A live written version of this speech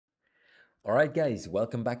Alright guys,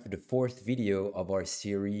 welcome back to the fourth video of our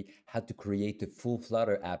series how to create a full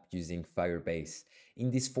Flutter app using Firebase. In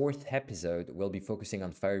this fourth episode, we'll be focusing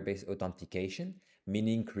on Firebase authentication,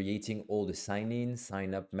 meaning creating all the sign-in,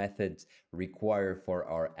 sign-up methods required for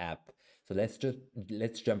our app. So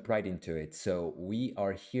let's jump right into it. So we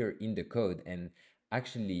are here in the code and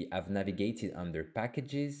actually I've navigated under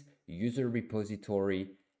packages, user repository,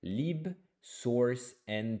 lib, source,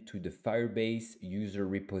 and to the Firebase user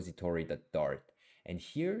repository.dart. And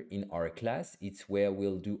here in our class, it's where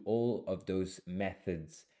we'll do all of those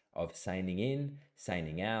methods of signing in,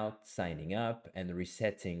 signing out, signing up, and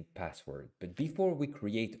resetting password. But before we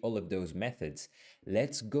create all of those methods,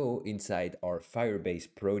 let's go inside our Firebase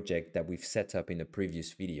project that we've set up in a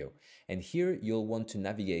previous video. And here you'll want to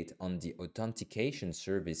navigate on the authentication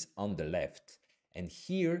service on the left. And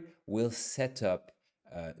here we'll set up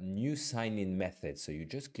new sign-in method. So you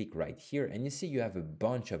just click right here and you see you have a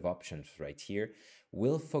bunch of options right here.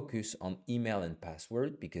 We'll focus on email and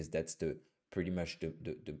password because that's the pretty much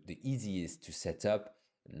the easiest to set up.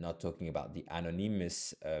 Not talking about the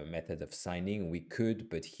anonymous method of signing. We could,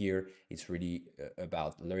 but here it's really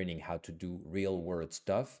about learning how to do real world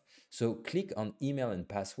stuff. So click on email and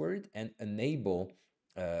password and enable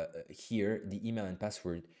here the email and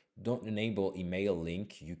password. Don't enable email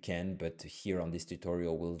link, you can, but here on this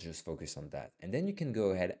tutorial, we'll just focus on that. And then you can go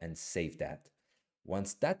ahead and save that.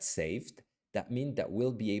 Once that's saved, that means that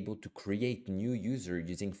we'll be able to create new user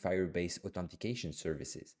using Firebase authentication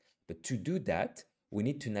services. But to do that, we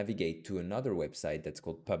need to navigate to another website that's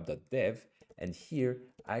called pub.dev. And here,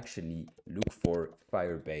 actually look for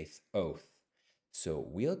Firebase Auth. So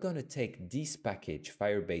we're going to take this package,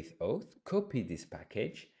 Firebase Auth, copy this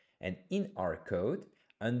package, and in our code,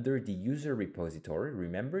 under the user repository,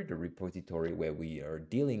 remember the repository where we are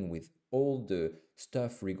dealing with all the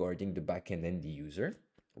stuff regarding the backend and the user,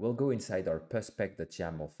 we'll go inside our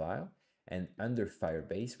puspec.yaml file, and under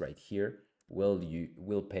Firebase right here,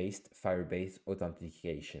 we'll paste Firebase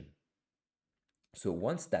authentication. So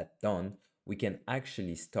once that's done, we can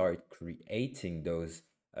actually start creating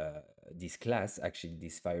this class, actually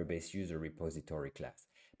this Firebase user repository class.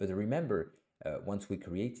 But remember, once we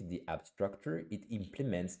created the app structure, it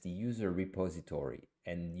implements the user repository,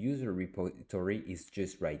 and user repository is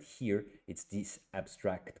just right here. It's this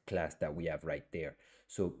abstract class that we have right there.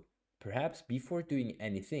 So perhaps before doing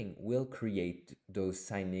anything, we'll create those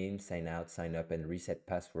sign in, sign out, sign up, and reset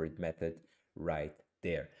password method right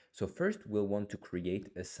there. So first we'll want to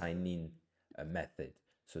create a sign in method.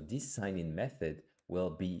 So this sign in method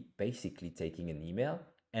will be basically taking an email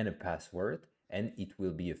and a password, and it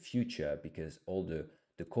will be a future because all the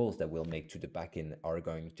calls that we'll make to the backend are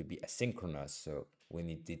going to be asynchronous. So we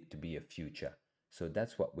need it to be a future. So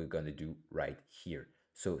that's what we're going to do right here.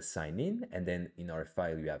 So sign in, and then in our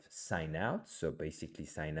file you have sign out. So basically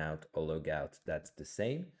sign out or log out, that's the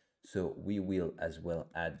same. So we will as well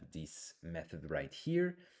add this method right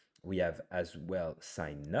here. We have as well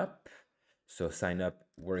sign up. So sign up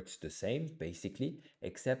works the same basically,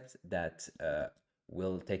 except that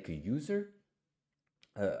we'll take a user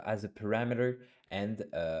as a parameter and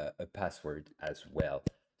a password as well.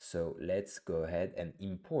 So let's go ahead and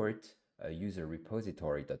import a user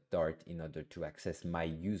repository.dart in order to access my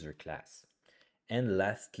user class. And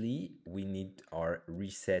lastly, we need our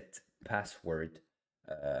reset password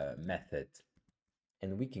method.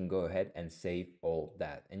 And we can go ahead and save all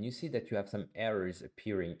that. And you see that you have some errors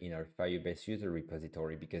appearing in our Firebase user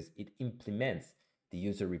repository because it implements the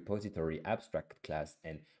user repository abstract class,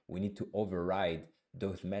 and we need to override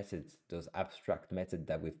those methods, those abstract methods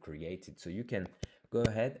that we've created. So you can go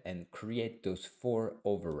ahead and create those 4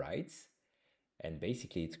 overrides. And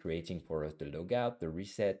basically it's creating for us the logout, the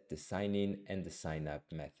reset, the sign in, and the sign up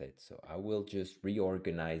method. So I will just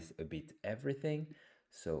reorganize a bit everything.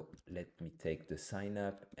 So let me take the sign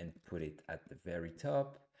up and put it at the very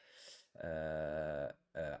top,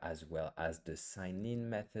 as well as the sign in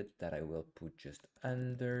method that I will put just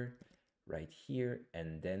under right here.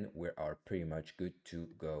 And then we are pretty much good to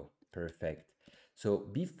go. Perfect. So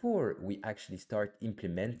before we actually start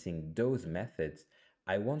implementing those methods,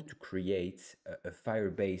 I want to create a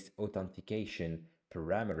Firebase authentication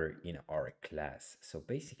parameter in our class. So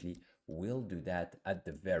basically, we'll do that at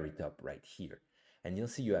the very top right here. And you'll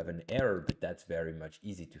see you have an error, but that's very much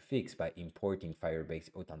easy to fix by importing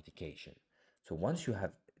Firebase authentication. So once you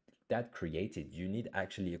have that created, you need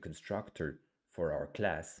actually a constructor for our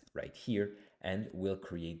class right here, and we'll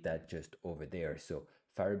create that just over there. So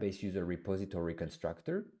Firebase user repository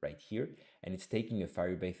constructor right here, and it's taking a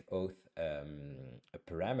Firebase Auth a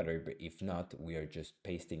parameter, but if not, we are just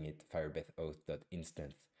pasting it Firebase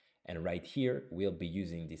Auth.instance, And right here, we'll be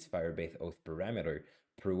using this Firebase Auth parameter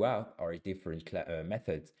throughout our different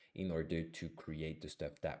methods in order to create the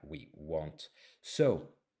stuff that we want. So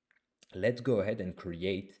let's go ahead and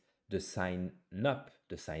create the sign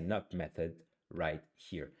up method right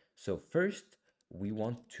here. So first, we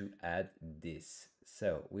want to add this.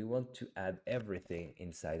 So we want to add everything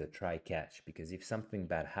inside a try catch, because if something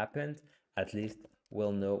bad happened, at least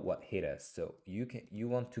we'll know what hit us. So you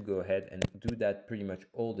want to go ahead and do that pretty much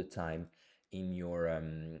all the time in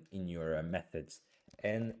your methods,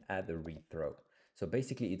 and add a rethrow. So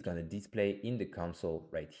basically it's going to display in the console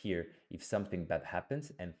right here if something bad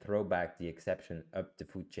happens, and throw back the exception up the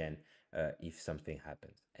food chain if something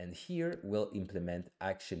happens. And here we'll implement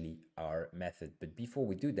actually our method. But before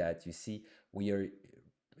we do that, you see we are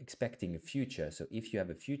expecting a future. So if you have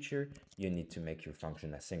a future, you need to make your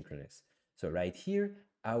function asynchronous. So right here,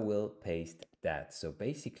 I will paste that. So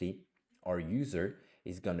basically our user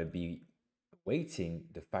is going to be waiting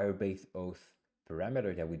the Firebase Auth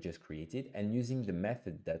parameter that we just created, and using the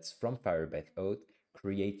method that's from Firebase Auth,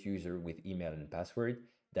 create user with email and password,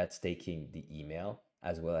 that's taking the email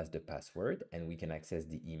as well as the password, and we can access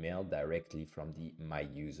the email directly from the my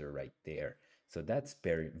user right there. So that's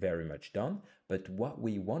very much done. But what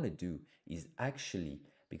we want to do is actually,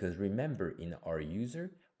 because remember in our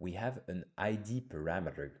user, we have an ID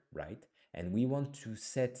parameter, right? And we want to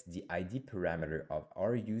set the ID parameter of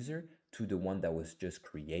our user to the one that was just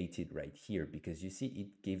created right here, because you see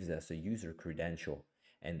it gives us a user credential,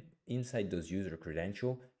 and inside those user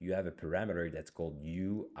credential you have a parameter that's called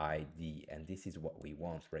UID, and this is what we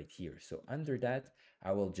want right here. So under that,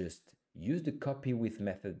 I will just use the copy with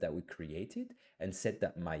method that we created and set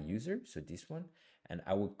that my user, so this one, and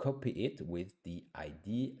I will copy it with the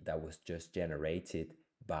ID that was just generated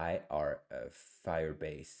by our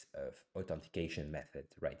Firebase authentication method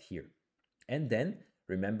right here. And then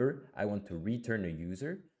remember, I want to return a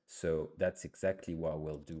user. So that's exactly what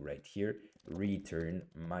we'll do right here. Return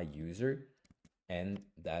my user. And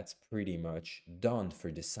that's pretty much done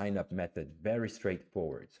for the sign up method. Very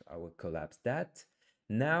straightforward. So I will collapse that.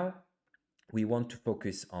 Now we want to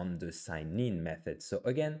focus on the sign in method. So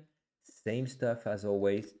again, same stuff as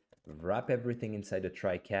always. Wrap everything inside a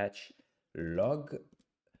try catch. Log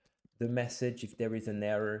the message if there is an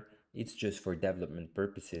error. It's just for development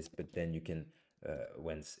purposes, but then you can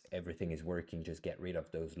once everything is working, just get rid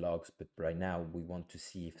of those logs. But right now we want to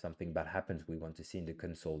see if something bad happens, we want to see in the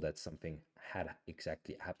console that something had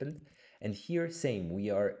exactly happened. And here same, we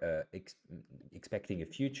are expecting a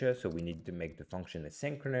future, so we need to make the function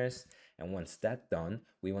asynchronous. And once that's done,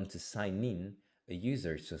 we want to sign in a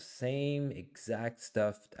user. So same exact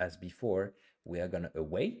stuff as before. We are going to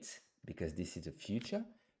await, because this is a future.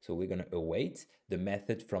 So we're going to await the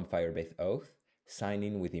method from Firebase Auth, sign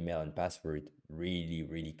in with email and password,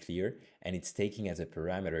 really clear. And it's taking as a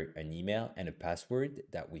parameter an email and a password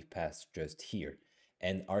that we passed just here.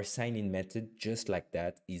 And our sign in method, just like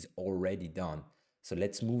that, is already done. So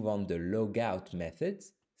let's move on the logout method.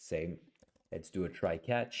 Same, let's do a try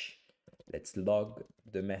catch. Let's log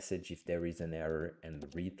the message if there is an error and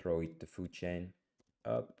rethrow it the food chain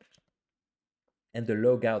up. And the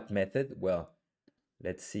logout method, well,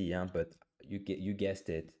 let's see, but you guessed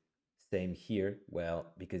it, same here. Well,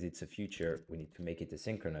 because it's a future, we need to make it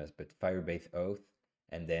asynchronous, but Firebase Auth,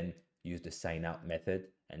 and then use the sign out method,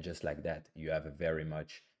 and just like that, you have a very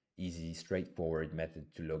much easy, straightforward method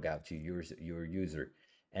to log out to your user.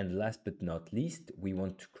 And last but not least, we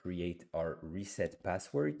want to create our reset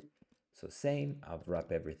password. So same, I'll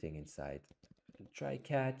wrap everything inside try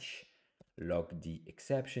catch, log the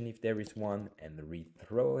exception if there is one, and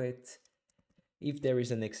rethrow it if there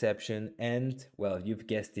is an exception. And well, you've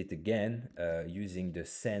guessed it again, using the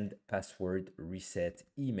send password reset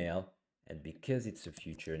email. And because it's a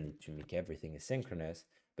future, I need to make everything asynchronous.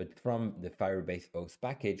 But from the Firebase Auth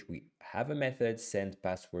package, we have a method send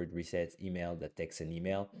password reset email that takes an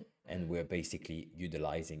email, and we're basically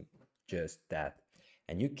utilizing just that.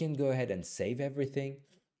 And you can go ahead and save everything.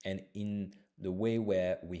 And in the way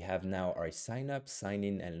where we have now our sign up, sign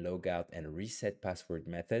in, and log out and reset password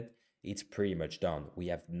method, it's pretty much done. We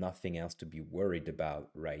have nothing else to be worried about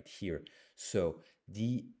right here. So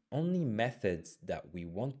the only methods that we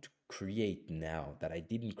want to create now, that I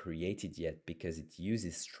didn't create it yet because it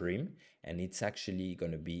uses stream, and it's actually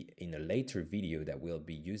going to be in a later video that we'll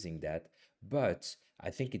be using that. But I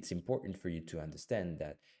think it's important for you to understand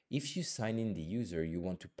that if you sign in the user, you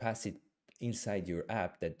want to pass it inside your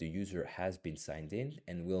app that the user has been signed in,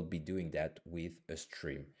 and we'll be doing that with a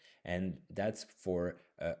stream. And that's for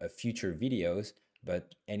future videos.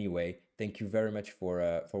 But anyway, thank you very much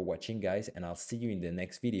for watching, guys, and I'll see you in the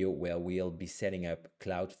next video where we'll be setting up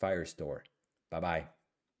Cloud Firestore. Bye bye.